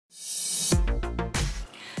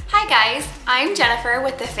Hi guys, I'm Jennifer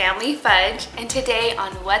with the Family Fudge, and today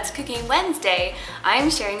on What's Cooking Wednesday,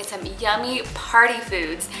 I'm sharing some yummy party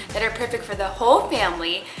foods that are perfect for the whole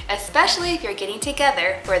family, especially if you're getting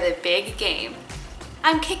together for the big game.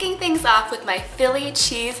 I'm kicking things off with my Philly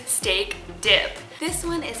cheese steak dip. This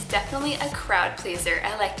one is definitely a crowd pleaser.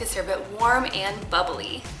 I like to serve it warm and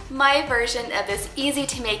bubbly. My version of this easy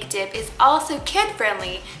to make dip is also kid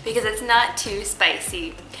friendly because it's not too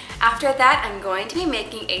spicy. After that, I'm going to be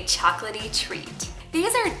making a chocolatey treat.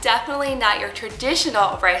 These are definitely not your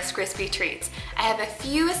traditional Rice Krispie treats. I have a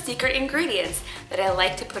few secret ingredients that I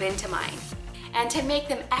like to put into mine. And to make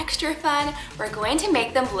them extra fun, we're going to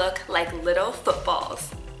make them look like little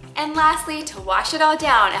footballs. And lastly, to wash it all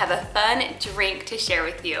down, I have a fun drink to share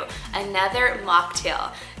with you. Another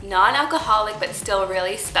mocktail. Non-alcoholic, but still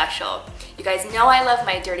really special. You guys know I love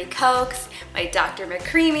my Dirty Cokes, my Dr.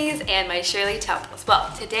 McCreamies, and my Shirley Temples.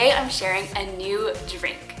 Well, today I'm sharing a new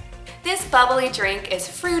drink. This bubbly drink is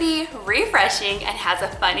fruity, refreshing, and has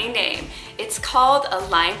a funny name. It's called a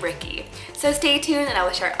Lime Ricky. So stay tuned and I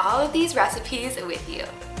will share all of these recipes with you.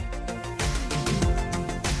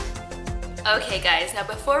 Okay guys, now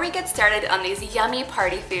before we get started on these yummy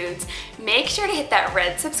party foods, make sure to hit that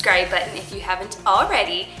red subscribe button if you haven't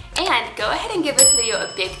already, and go ahead and give this video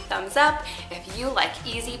a big thumbs up if you like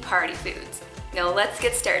easy party foods. Now let's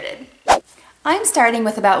get started. I'm starting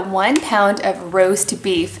with about 1 pound of roast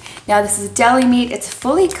beef. Now this is deli meat, it's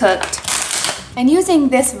fully cooked, and using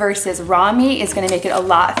this versus raw meat is going to make it a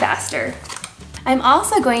lot faster. I'm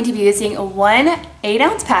also going to be using one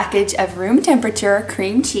 8-ounce package of room temperature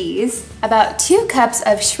cream cheese, about 2 cups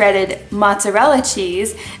of shredded mozzarella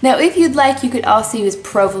cheese. Now if you'd like, you could also use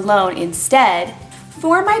provolone instead.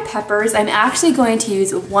 For my peppers, I'm actually going to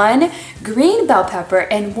use 1 green bell pepper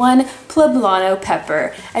and 1 poblano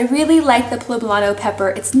pepper. I really like the poblano pepper.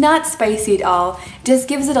 It's not spicy at all, it just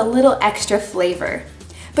gives it a little extra flavor.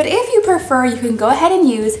 But if you prefer, you can go ahead and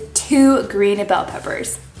use 2 green bell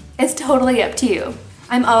peppers. It's totally up to you.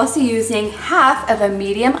 I'm also using half of a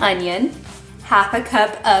medium onion, half a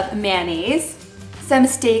cup of mayonnaise, some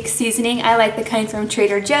steak seasoning. I like the kind from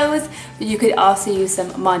Trader Joe's, but you could also use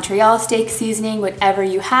some Montreal steak seasoning, whatever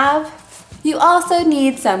you have. You also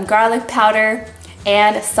need some garlic powder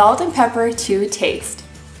and salt and pepper to taste.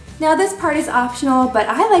 Now this part is optional, but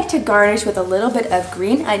I like to garnish with a little bit of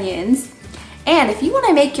green onions. And if you want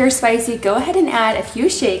to make yours spicy, go ahead and add a few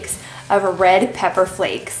shakes of red pepper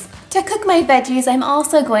flakes. To cook my veggies, I'm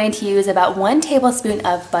also going to use about 1 tablespoon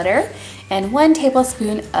of butter and 1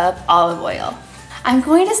 tablespoon of olive oil. I'm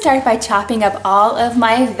going to start by chopping up all of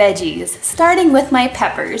my veggies, starting with my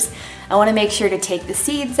peppers. I want to make sure to take the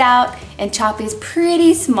seeds out and chop these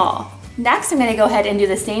pretty small. Next, I'm going to go ahead and do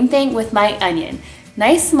the same thing with my onion.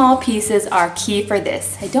 Nice small pieces are key for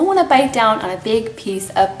this. I don't want to bite down on a big piece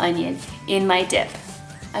of onion in my dip.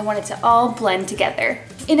 I want it to all blend together.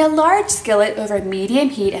 In a large skillet over medium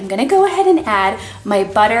heat, I'm going to go ahead and add my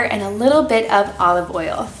butter and a little bit of olive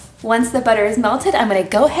oil. Once the butter is melted, I'm going to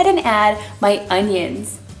go ahead and add my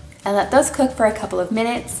onions and let those cook for a couple of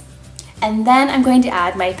minutes. And then I'm going to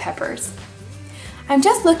add my peppers. I'm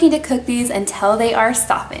just looking to cook these until they are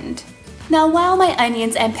softened. Now while my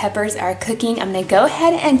onions and peppers are cooking, I'm going to go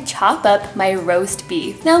ahead and chop up my roast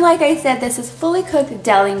beef. Now like I said, this is fully cooked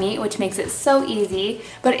deli meat, which makes it so easy,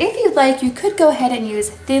 but if you'd like, you could go ahead and use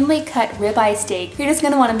thinly cut ribeye steak. You're just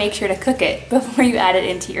going to want to make sure to cook it before you add it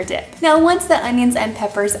into your dip. Now once the onions and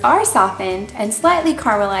peppers are softened and slightly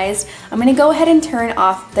caramelized, I'm going to go ahead and turn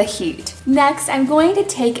off the heat. Next, I'm going to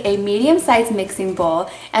take a medium-sized mixing bowl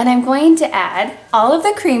and I'm going to add all of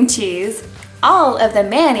the cream cheese, all of the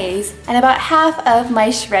mayonnaise, and about half of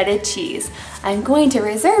my shredded cheese. I'm going to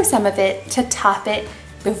reserve some of it to top it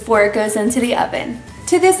before it goes into the oven.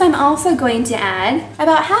 To this, I'm also going to add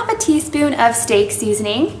about half a teaspoon of steak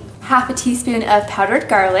seasoning, half a teaspoon of powdered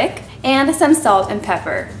garlic, and some salt and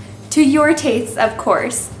pepper. To your tastes, of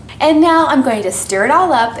course. And now I'm going to stir it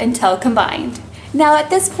all up until combined. Now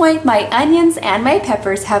at this point, my onions and my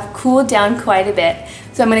peppers have cooled down quite a bit,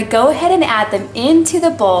 so I'm going to go ahead and add them into the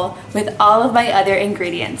bowl with all of my other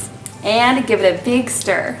ingredients and give it a big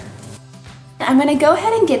stir. I'm going to go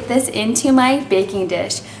ahead and get this into my baking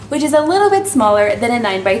dish, which is a little bit smaller than a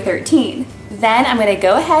 9 by 13. Then I'm going to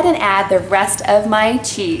go ahead and add the rest of my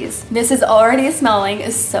cheese. This is already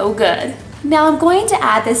smelling so good. Now I'm going to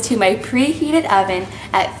add this to my preheated oven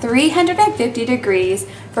at 350 degrees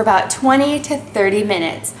for about 20 to 30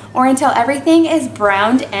 minutes, or until everything is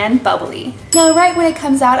browned and bubbly. Now right when it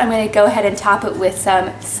comes out, I'm going to go ahead and top it with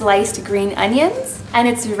some sliced green onions, and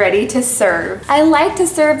it's ready to serve. I like to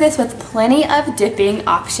serve this with plenty of dipping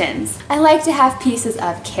options. I like to have pieces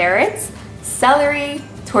of carrots, celery,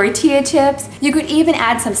 tortilla chips. You could even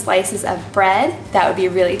add some slices of bread. That would be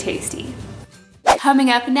really tasty. Coming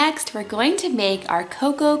up next, we're going to make our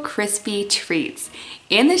Cocoa Crispy treats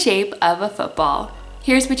in the shape of a football.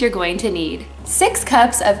 Here's what you're going to need. 6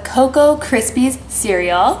 cups of Cocoa Krispies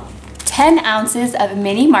cereal, 10 ounces of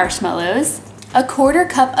mini marshmallows, 1/4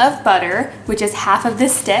 cup of butter, which is half of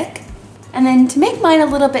this stick. And then to make mine a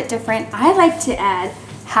little bit different, I like to add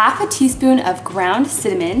half a teaspoon of ground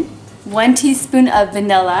cinnamon, 1 teaspoon of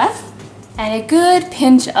vanilla, and a good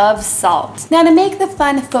pinch of salt. Now to make the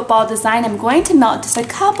fun football design, I'm going to melt just a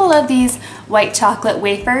couple of these white chocolate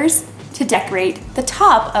wafers to decorate the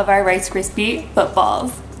top of our Rice Krispie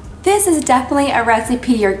footballs. This is definitely a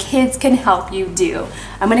recipe your kids can help you do.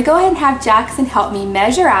 I'm gonna go ahead and have Jackson help me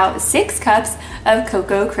measure out 6 cups of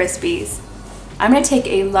Cocoa Krispies. I'm gonna take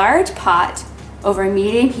a large pot over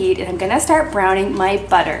medium heat and I'm gonna start browning my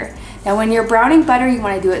butter. Now when you're browning butter, you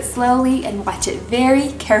wanna do it slowly and watch it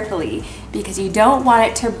very carefully because you don't want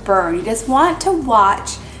it to burn. You just want to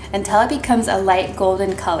watch until it becomes a light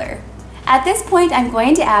golden color. At this point, I'm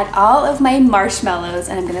going to add all of my marshmallows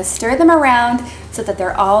and I'm gonna stir them around so that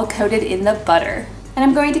they're all coated in the butter. And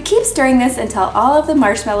I'm going to keep stirring this until all of the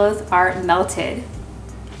marshmallows are melted.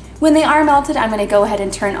 When they are melted, I'm gonna go ahead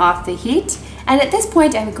and turn off the heat. And at this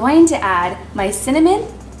point, I'm going to add my cinnamon,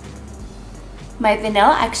 my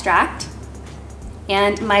vanilla extract,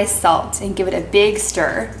 and my salt and give it a big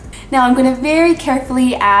stir. Now I'm gonna very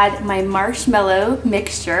carefully add my marshmallow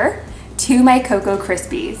mixture to my Cocoa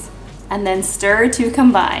Krispies and then stir to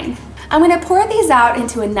combine. I'm gonna pour these out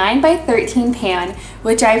into a 9x13 pan,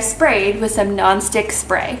 which I've sprayed with some nonstick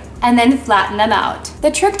spray, and then flatten them out.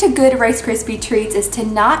 The trick to good Rice Krispie treats is to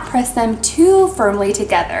not press them too firmly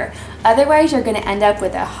together. Otherwise, you're gonna end up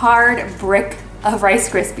with a hard brick of Rice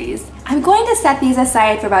Krispies. I'm going to set these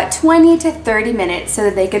aside for about 20 to 30 minutes so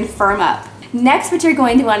that they can firm up. Next, what you're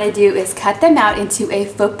going to want to do is cut them out into a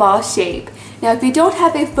football shape. Now, if you don't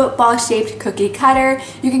have a football shaped cookie cutter,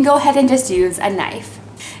 you can go ahead and just use a knife.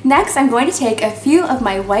 Next, I'm going to take a few of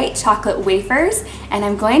my white chocolate wafers and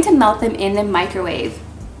I'm going to melt them in the microwave.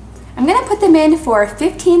 I'm going to put them in for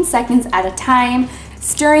 15 seconds at a time,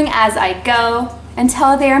 stirring as I go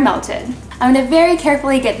until they are melted. I'm going to very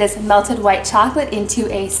carefully get this melted white chocolate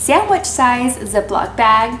into a sandwich-sized Ziploc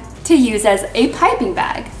bag to use as a piping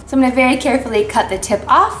bag. So I'm going to very carefully cut the tip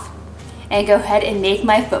off and go ahead and make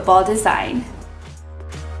my football design.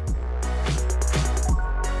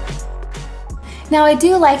 Now I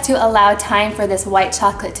do like to allow time for this white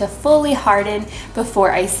chocolate to fully harden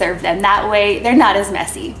before I serve them. That way they're not as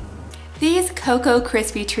messy. These Cocoa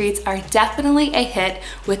Krispie treats are definitely a hit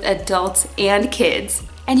with adults and kids,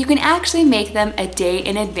 and you can actually make them a day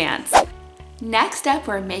in advance. Next up,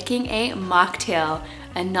 we're making a mocktail,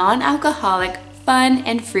 a non-alcoholic, fun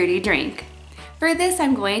and fruity drink. For this,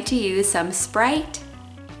 I'm going to use some Sprite,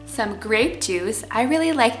 some grape juice. I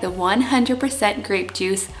really like the 100% grape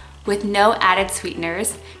juice with no added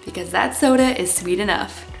sweeteners because that soda is sweet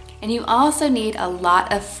enough. And you also need a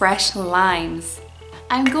lot of fresh limes.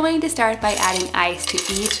 I'm going to start by adding ice to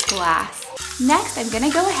each glass. Next, I'm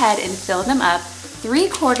gonna go ahead and fill them up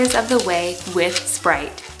 3/4 of the way with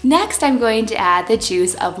Sprite. Next, I'm going to add the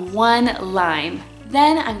juice of 1 lime.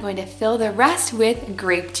 Then I'm going to fill the rest with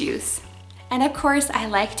grape juice. And of course, I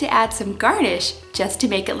like to add some garnish just to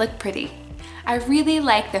make it look pretty. I really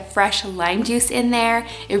like the fresh lime juice in there.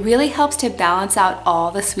 It really helps to balance out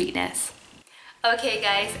all the sweetness. Okay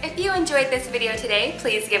guys, if you enjoyed this video today,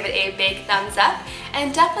 please give it a big thumbs up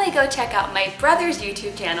and definitely go check out my brother's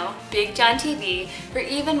YouTube channel, Big John TV, for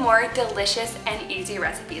even more delicious and easy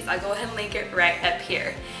recipes. I'll go ahead and link it right up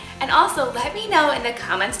here. And also let me know in the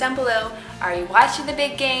comments down below, are you watching the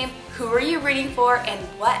big game? Who are you rooting for? And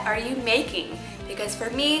what are you making? Because for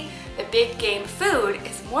me, the big game food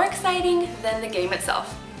is more exciting than the game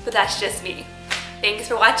itself. But that's just me. Thanks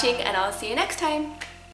for watching and I'll see you next time.